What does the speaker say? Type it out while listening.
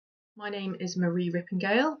My name is Marie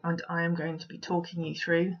Rippingale and I am going to be talking you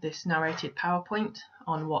through this narrated PowerPoint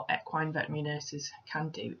on what equine veterinary nurses can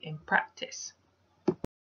do in practice.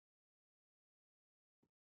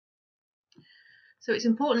 So it's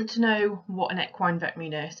important to know what an equine veterinary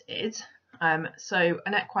nurse is. So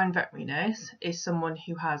an equine veterinary nurse is someone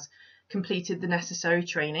who has completed the necessary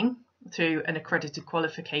training through an accredited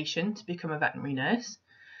qualification to become a veterinary nurse.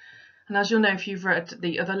 And as you'll know if you've read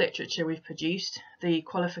the other literature we've produced, the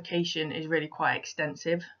qualification is really quite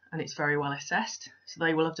extensive and it's very well assessed. So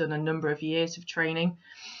they will have done a number of years of training,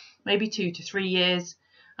 maybe 2 to 3 years,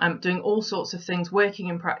 doing all sorts of things, working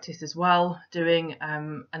in practice as well, doing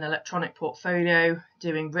an electronic portfolio,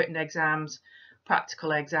 doing written exams,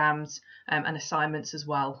 practical exams and assignments as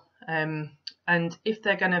well. And if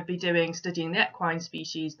they're going to be studying the equine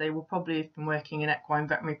species, they will probably have been working in equine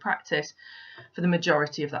veterinary practice for the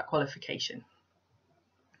majority of that qualification.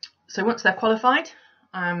 So once they're qualified,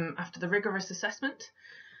 after the rigorous assessment,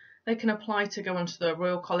 they can apply to go onto the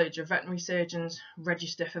Royal College of Veterinary Surgeons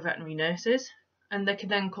Register for Veterinary Nurses, and they can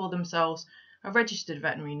then call themselves a registered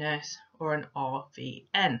veterinary nurse or an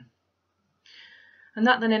RVN. And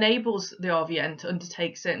that then enables the RVN to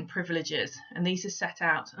undertake certain privileges, and these are set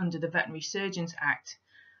out under the Veterinary Surgeons Act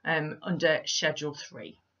under Schedule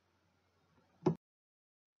 3.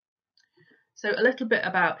 So a little bit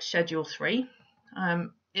about Schedule 3.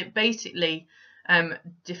 It basically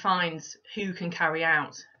defines who can carry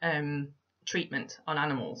out treatment on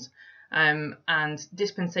animals, and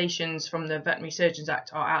dispensations from the Veterinary Surgeons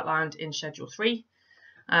Act are outlined in Schedule 3.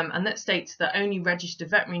 And that states that only registered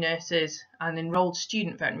veterinary nurses and enrolled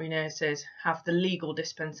student veterinary nurses have the legal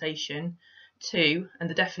dispensation to, and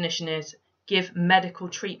the definition is, give medical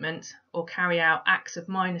treatment or carry out acts of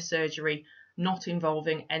minor surgery not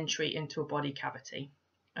involving entry into a body cavity.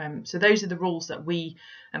 So those are the rules that we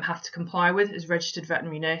have to comply with as registered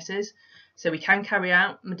veterinary nurses. So we can carry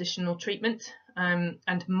out medicinal treatment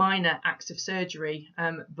and minor acts of surgery,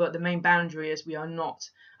 but the main boundary is we are not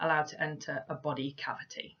allowed to enter a body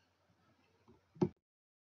cavity.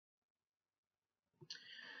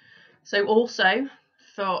 So also,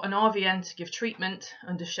 for an RVN to give treatment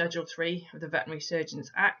under Schedule 3 of the Veterinary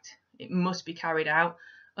Surgeons Act, it must be carried out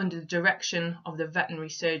under the direction of the veterinary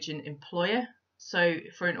surgeon employer. So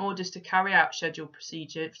in order to carry out Schedule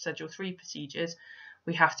 3 procedures,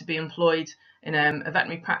 we have to be employed in a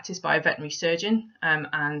veterinary practice by a veterinary surgeon,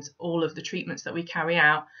 and all of the treatments that we carry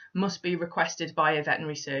out must be requested by a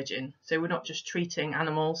veterinary surgeon. So we're not just treating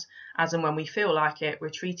animals as and when we feel like it, we're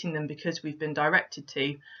treating them because we've been directed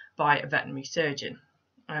to by a veterinary surgeon.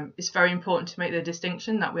 It's very important to make the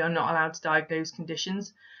distinction that we are not allowed to diagnose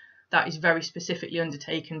conditions. That is very specifically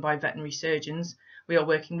undertaken by veterinary surgeons. We are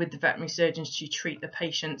working with the veterinary surgeons to treat the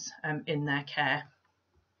patients in their care.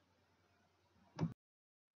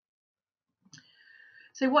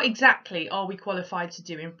 So what exactly are we qualified to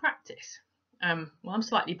do in practice? Well, I'm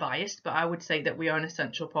slightly biased, but I would say that we are an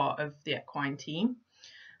essential part of the equine team.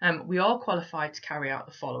 We are qualified to carry out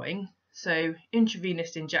the following. So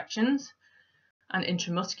intravenous injections and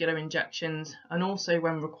intramuscular injections, and also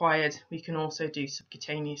when required, we can also do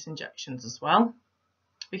subcutaneous injections as well.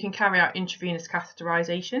 We can carry out intravenous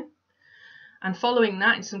catheterization. And following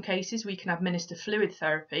that, in some cases, we can administer fluid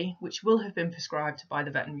therapy, which will have been prescribed by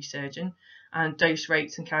the veterinary surgeon, and dose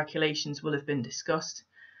rates and calculations will have been discussed.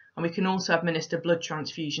 And we can also administer blood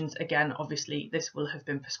transfusions. Again, obviously, this will have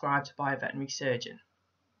been prescribed by a veterinary surgeon.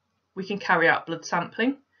 We can carry out blood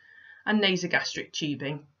sampling and nasogastric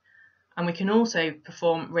tubing. And we can also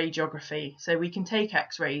perform radiography. So we can take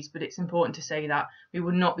x-rays, but it's important to say that we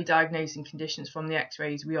will not be diagnosing conditions from the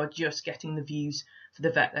x-rays. We are just getting the views for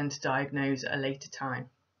the vet then to diagnose at a later time.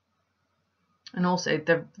 And also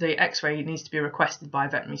the x-ray needs to be requested by a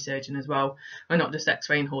veterinary surgeon as well. We're not just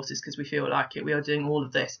x-raying horses because we feel like it. We are doing all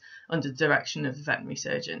of this under the direction of the veterinary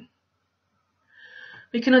surgeon.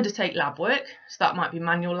 We can undertake lab work, so that might be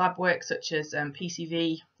manual lab work such as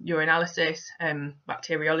PCV, urinalysis,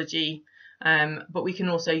 bacteriology, but we can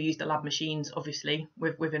also use the lab machines obviously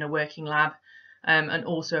within a working lab, and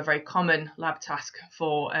also a very common lab task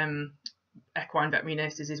for equine veterinary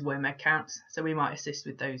nurses is worm egg counts, so we might assist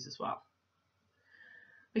with those as well.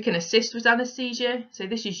 We can assist with anaesthesia, so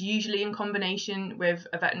this is usually in combination with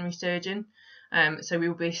a veterinary surgeon. So we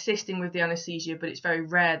will be assisting with the anaesthesia, but it's very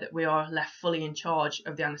rare that we are left fully in charge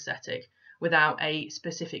of the anaesthetic without a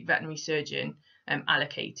specific veterinary surgeon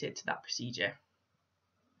allocated to that procedure.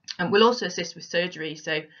 And we'll also assist with surgery,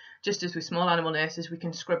 so just as with small animal nurses, we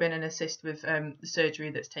can scrub in and assist with the surgery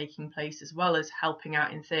that's taking place, as well as helping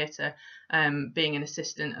out in theatre, being an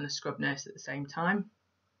assistant and a scrub nurse at the same time.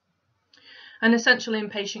 And essential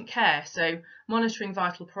inpatient care, so monitoring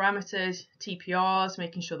vital parameters, TPRs,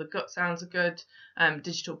 making sure the gut sounds are good,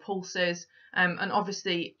 digital pulses, and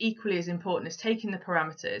obviously equally as important as taking the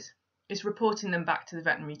parameters is reporting them back to the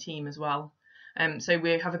veterinary team as well. So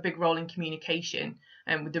we have a big role in communication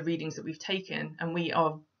with the readings that we've taken, and we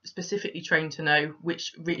are specifically trained to know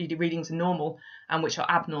which readings are normal and which are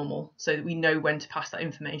abnormal, so that we know when to pass that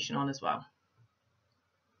information on as well.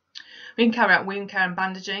 We can carry out wound care and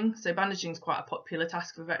bandaging. So bandaging is quite a popular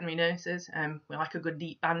task for veterinary nurses. We like a good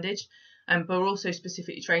deep bandage, but we're also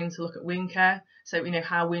specifically trained to look at wound care, so we know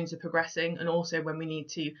how wounds are progressing, and also when we need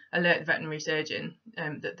to alert the veterinary surgeon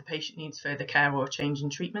that the patient needs further care or a change in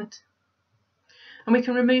treatment. And we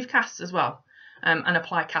can remove casts as well, and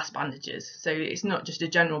apply cast bandages. So it's not just a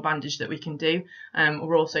general bandage that we can do.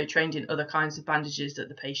 We're also trained in other kinds of bandages that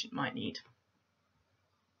the patient might need.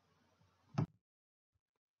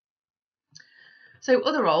 So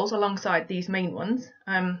other roles alongside these main ones,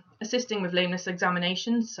 assisting with lameness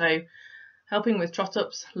examinations, so helping with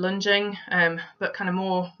trot-ups, lunging, but kind of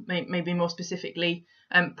more, maybe more specifically,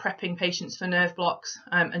 prepping patients for nerve blocks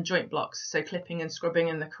and joint blocks, so clipping and scrubbing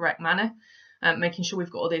in the correct manner, making sure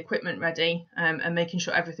we've got all the equipment ready, and making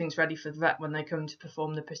sure everything's ready for the vet when they come to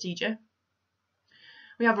perform the procedure.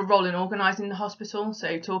 We have a role in organising the hospital,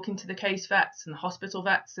 so talking to the case vets and the hospital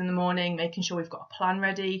vets in the morning, making sure we've got a plan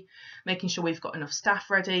ready, making sure we've got enough staff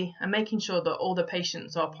ready, and making sure that all the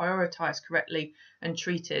patients are prioritised correctly and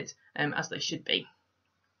treated as they should be.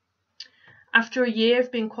 After a year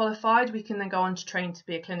of being qualified, we can then go on to train to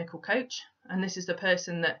be a clinical coach, and this is the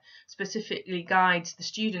person that specifically guides the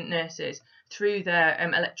student nurses through their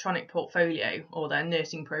electronic portfolio or their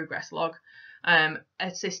nursing progress log,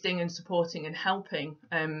 assisting and supporting and helping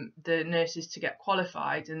the nurses to get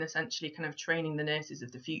qualified and essentially kind of training the nurses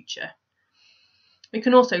of the future. We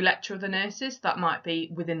can also lecture the nurses. That might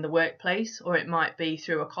be within the workplace, or it might be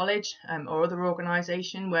through a college or other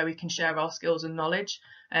organisation where we can share our skills and knowledge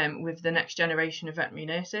with the next generation of veterinary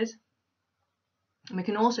nurses. And we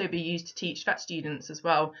can also be used to teach vet students as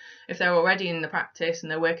well. If they're already in the practice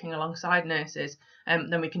and they're working alongside nurses,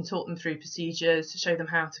 then we can talk them through procedures, show them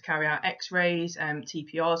how to carry out x-rays,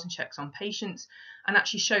 TPRs and checks on patients, and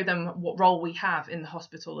actually show them what role we have in the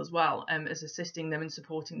hospital as well, as assisting them and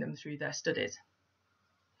supporting them through their studies.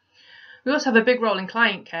 We also have a big role in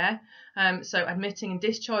client care, so admitting and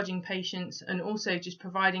discharging patients, and also just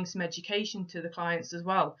providing some education to the clients as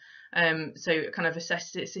well. So kind of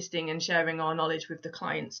assisting and sharing our knowledge with the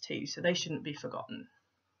clients too, so they shouldn't be forgotten.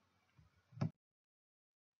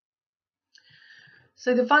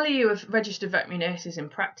 So the value of registered veterinary nurses in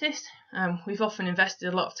practice, we've often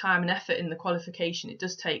invested a lot of time and effort in the qualification. It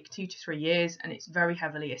does take 2 to 3 years and it's very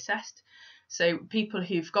heavily assessed. So people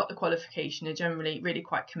who've got the qualification are generally really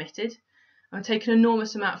quite committed. I take an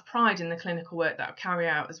enormous amount of pride in the clinical work that I carry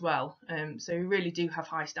out as well, so we really do have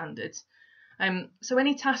high standards. So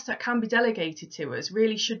any tasks that can be delegated to us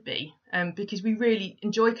really should be, because we really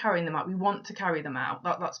enjoy carrying them out. We want to carry them out.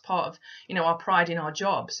 That's part of, our pride in our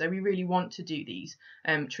job. So we really want to do these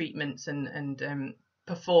treatments and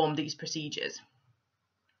perform these procedures.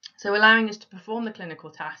 So allowing us to perform the clinical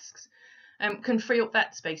tasks can free up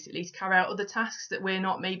vets basically to carry out other tasks that we're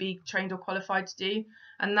not maybe trained or qualified to do,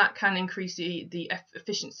 and that can increase the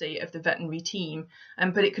efficiency of the veterinary team,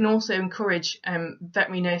 but it can also encourage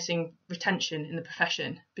veterinary nursing retention in the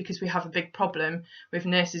profession, because we have a big problem with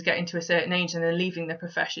nurses getting to a certain age and then leaving the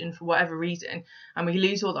profession for whatever reason, and we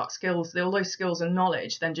lose all those skills and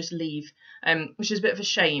knowledge, then just leave, which is a bit of a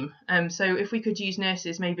shame. So if we could use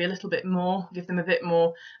nurses maybe a little bit more, give them a bit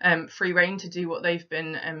more free rein to do what they've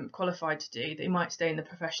been qualified to do, they might stay in the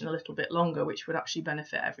profession a little bit longer, which would actually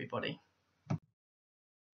benefit everybody.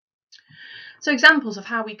 So examples of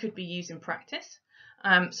how we could be used in practice.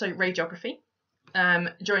 So radiography.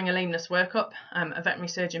 During a lameness workup, a veterinary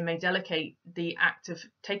surgeon may delegate the act of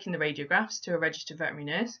taking the radiographs to a registered veterinary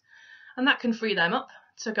nurse, and that can free them up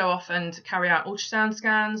to go off and carry out ultrasound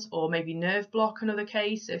scans, or maybe nerve block, another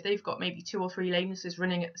case. If they've got maybe 2 or 3 lamenesses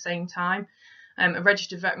running at the same time, a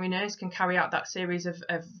registered veterinary nurse can carry out that series of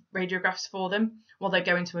radiographs for them while they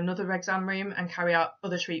go into another exam room and carry out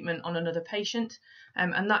other treatment on another patient,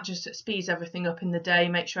 and that just speeds everything up in the day,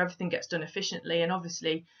 makes sure everything gets done efficiently, and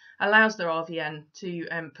obviously allows their RVN to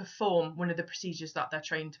perform one of the procedures that they're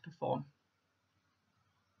trained to perform.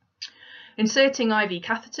 Inserting IV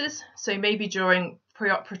catheters, so maybe during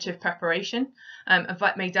preoperative preparation, a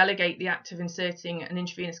vet may delegate the act of inserting an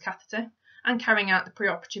intravenous catheter and carrying out the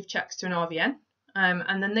preoperative checks to an RVN.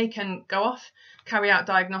 and then they can go off, carry out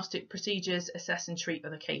diagnostic procedures, assess and treat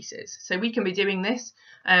other cases. So we can be doing this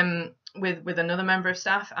with another member of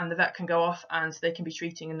staff, and the vet can go off and they can be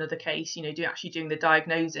treating another case, doing the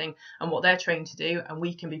diagnosing and what they're trained to do, and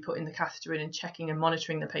we can be putting the catheter in and checking and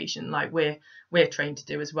monitoring the patient like we're trained to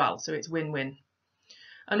do as well. So it's win-win.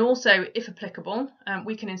 And also, if applicable,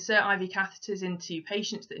 we can insert IV catheters into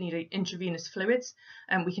patients that need intravenous fluids,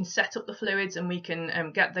 and we can set up the fluids, and we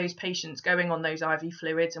can get those patients going on those IV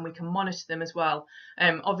fluids, and we can monitor them as well.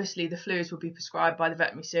 Obviously, the fluids will be prescribed by the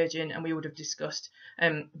veterinary surgeon, and we would have discussed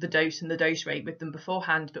the dose and the dose rate with them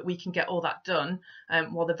beforehand, but we can get all that done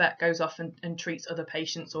while the vet goes off and treats other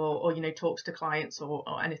patients or talks to clients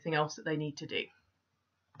or anything else that they need to do.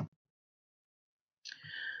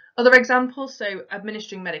 Other examples, so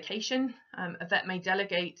administering medication. A vet may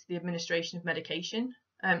delegate the administration of medication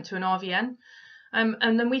to an RVN,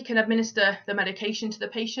 and then we can administer the medication to the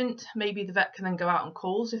patient. Maybe the vet can then go out on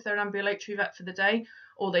calls if they're an ambulatory vet for the day,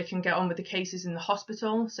 or they can get on with the cases in the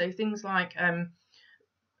hospital. So things like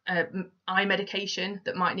eye medication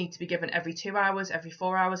that might need to be given every 2 hours, every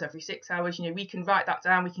 4 hours, every 6 hours. We can write that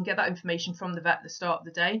down. We can get that information from the vet at the start of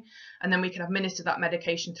the day, and then we can administer that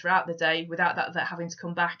medication throughout the day without that vet having to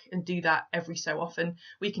come back and do that every so often.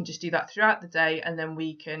 We can just do that throughout the day, and then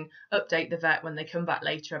we can update the vet when they come back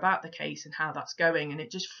later about the case and how that's going, and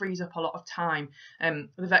it just frees up a lot of time. The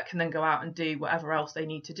vet can then go out and do whatever else they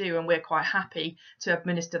need to do, and we're quite happy to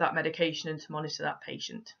administer that medication and to monitor that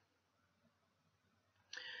patient.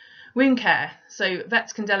 Wound care. So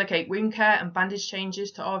vets can delegate wound care and bandage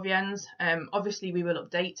changes to RVNs. Obviously, we will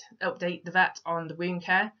update the vet on the wound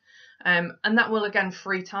care, and that will again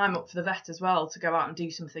free time up for the vet as well to go out and do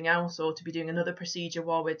something else or to be doing another procedure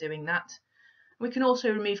while we're doing that. We can also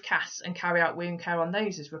remove casts and carry out wound care on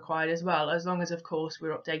those as required as well, as long as, of course,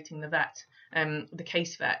 we're updating the vet, the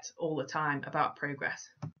case vet, all the time about progress.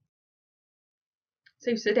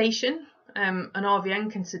 So sedation. An RVN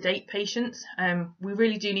can sedate patients. We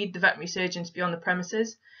really do need the veterinary surgeon to be on the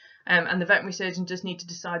premises, and the veterinary surgeon does need to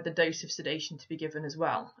decide the dose of sedation to be given as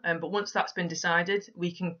well. But once that's been decided,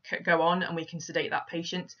 we can go on and we can sedate that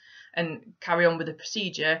patient and carry on with the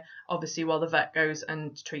procedure, obviously while the vet goes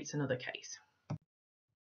and treats another case.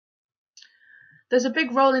 There's a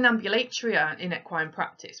big role in ambulatory in equine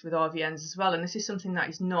practice with RVNs as well, and this is something that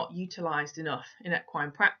is not utilised enough in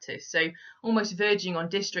equine practice. So almost verging on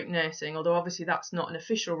district nursing, although obviously that's not an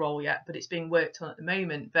official role yet, but it's being worked on at the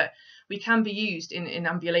moment. But we can be used in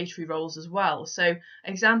ambulatory roles as well. So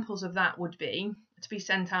examples of that would be to be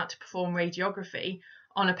sent out to perform radiography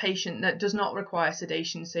on a patient that does not require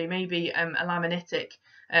sedation. So maybe a laminitic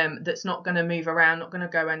that's not going to move around, not going to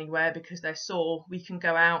go anywhere because they're sore. We can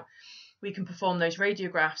go out, we can perform those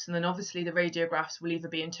radiographs, and then obviously the radiographs will either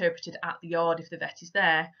be interpreted at the yard if the vet is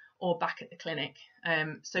there or back at the clinic.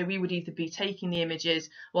 So we would either be taking the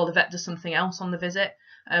images while the vet does something else on the visit,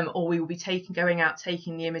 or we will be going out,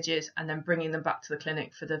 taking the images and then bringing them back to the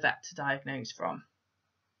clinic for the vet to diagnose from.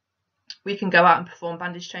 We can go out and perform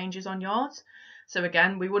bandage changes on yards. So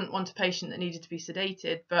again, we wouldn't want a patient that needed to be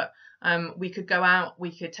sedated, but we could go out,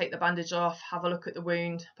 we could take the bandage off, have a look at the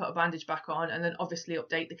wound, put a bandage back on, and then obviously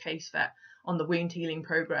update the case vet on the wound healing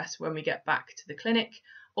progress when we get back to the clinic.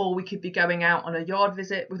 Or we could be going out on a yard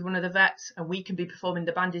visit with one of the vets, and we can be performing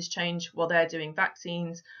the bandage change while they're doing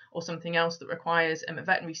vaccines or something else that requires a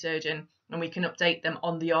veterinary surgeon, and we can update them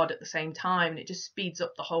on the yard at the same time, and it just speeds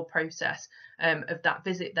up the whole process of that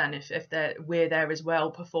visit then if we're there as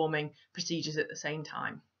well performing procedures at the same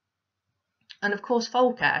time. And of course,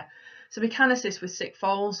 foal care. So we can assist with sick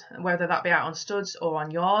foals, whether that be out on studs or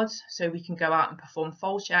on yards, so we can go out and perform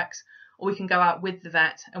foal checks, or we can go out with the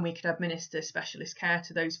vet and we could administer specialist care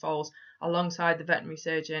to those foals alongside the veterinary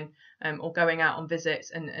surgeon, or going out on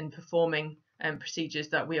visits and performing procedures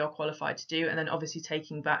that we are qualified to do, and then obviously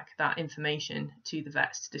taking back that information to the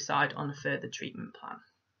vets to decide on a further treatment plan.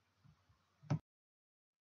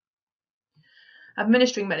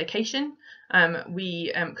 Administering medication.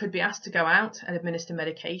 We could be asked to go out and administer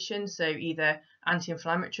medication, so either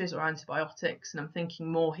anti-inflammatories or antibiotics, and I'm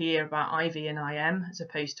thinking more here about IV and IM as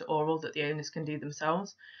opposed to oral that the owners can do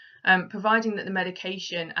themselves. Providing that the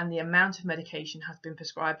medication and the amount of medication has been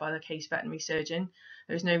prescribed by the case veterinary surgeon,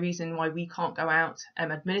 there is no reason why we can't go out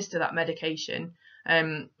and administer that medication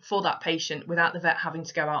for that patient without the vet having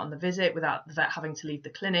to go out on the visit, without the vet having to leave the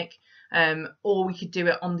clinic, or we could do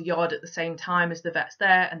it on the yard at the same time as the vet's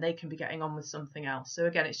there and they can be getting on with something else. So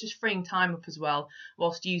again, it's just freeing time up as well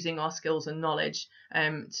whilst using our skills and knowledge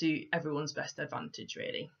to everyone's best advantage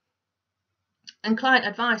really. And client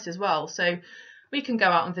advice as well. So We can go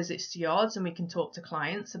out on visits to yards and we can talk to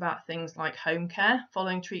clients about things like home care,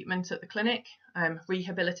 following treatment at the clinic,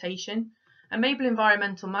 rehabilitation, and maybe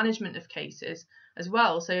environmental management of cases as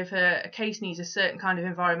well. So if a case needs a certain kind of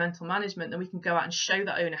environmental management, then we can go out and show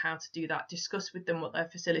that owner how to do that, discuss with them what their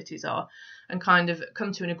facilities are, and kind of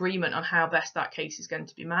come to an agreement on how best that case is going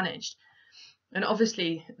to be managed. And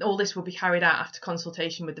obviously, all this will be carried out after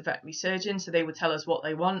consultation with the veterinary surgeon. So they would tell us what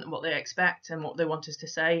they want and what they expect and what they want us to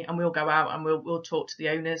say. And we'll go out and we'll talk to the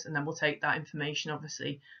owners, and then we'll take that information,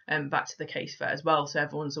 obviously, back to the case vet as well. So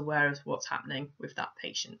everyone's aware of what's happening with that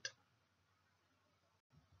patient.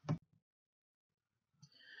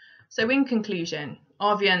 So in conclusion,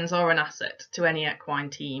 RVNs are an asset to any equine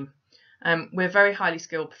team. We're very highly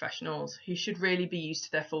skilled professionals who should really be used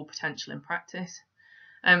to their full potential in practice.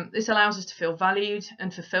 This allows us to feel valued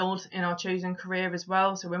and fulfilled in our chosen career as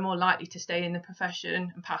well, so we're more likely to stay in the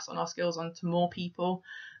profession and pass on our skills on to more people,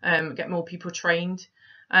 get more people trained.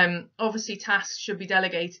 Obviously, tasks should be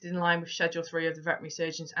delegated in line with Schedule 3 of the Veterinary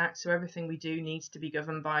Surgeons Act, so everything we do needs to be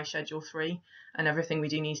governed by Schedule 3 and everything we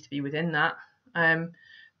do needs to be within that.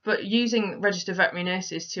 But using registered veterinary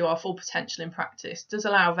nurses to our full potential in practice does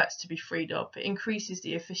allow vets to be freed up. It increases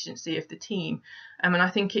the efficiency of the team, and I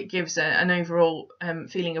think it gives an overall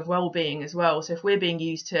feeling of well-being as well. So if we're being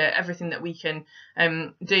used to everything that we can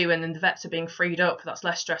do, and then the vets are being freed up, that's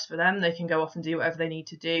less stress for them. They can go off and do whatever they need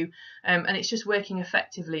to do, and it's just working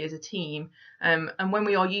effectively as a team. And when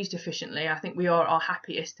we are used efficiently, I think we are our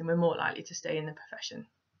happiest and we're more likely to stay in the profession.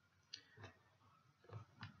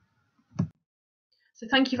 So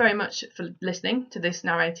thank you very much for listening to this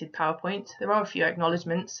narrated PowerPoint. There are a few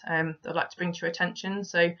acknowledgements that I'd like to bring to your attention.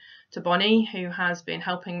 So to Bonnie, who has been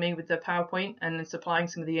helping me with the PowerPoint and supplying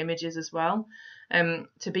some of the images as well.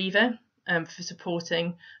 To Beaver for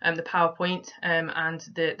supporting the PowerPoint and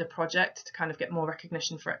the project to kind of get more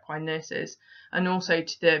recognition for equine nurses. And also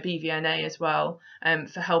to the BVNA as well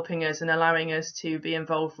for helping us and allowing us to be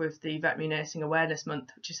involved with the Veterinary Nursing Awareness Month,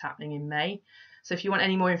 which is happening in May. So if you want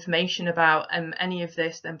any more information about any of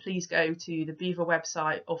this, then please go to the Beaver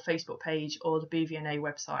website or Facebook page, or the BVNA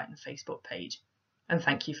website and Facebook page. And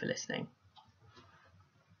thank you for listening.